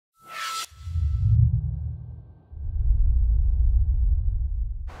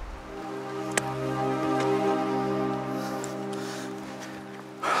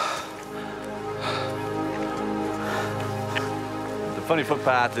Fundy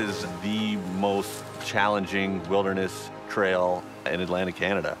Footpath is the most challenging wilderness trail in Atlantic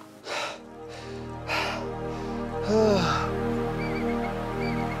Canada.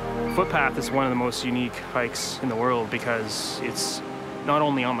 Footpath is one of the most unique hikes in the world because it's not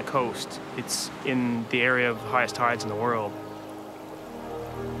only on the coast, it's in the area of the highest tides in the world.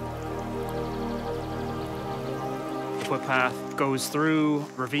 The footpath goes through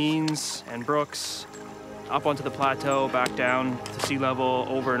ravines and brooks, up onto the plateau, back down to sea level,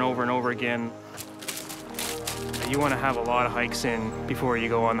 over and over and over again. You want to have a lot of hikes in before you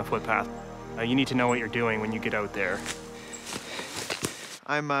go on the footpath. You need to know what you're doing when you get out there.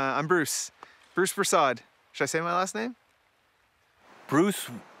 I'm Bruce Persaud. Should I say my last name? Bruce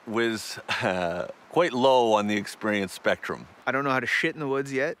was quite low on the experience spectrum. I don't know how to shit in the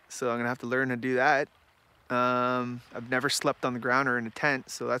woods yet, so I'm gonna have to learn to do that. I've never slept on the ground or in a tent,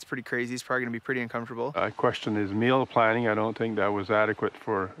 so that's pretty crazy. It's probably gonna be pretty uncomfortable. I question his meal planning. I don't think that was adequate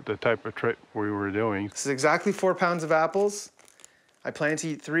for the type of trip we were doing. This is exactly 4 pounds of apples. I plan to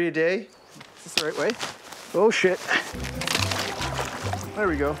eat 3 a day. Is this the right way? Oh shit. There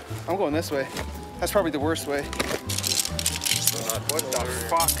we go. I'm going this way. That's probably the worst way. What the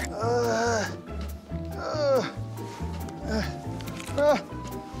fuck?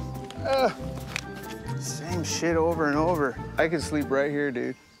 Same shit over and over. I could sleep right here,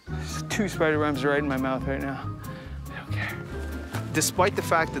 dude. There's 2 spider webs right in my mouth right now. I don't care. Despite the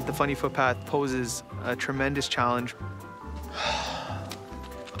fact that the Fundy Footpath poses a tremendous challenge,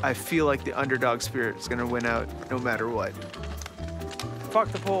 I feel like the underdog spirit is gonna win out no matter what. Fuck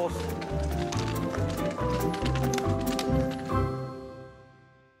the poles.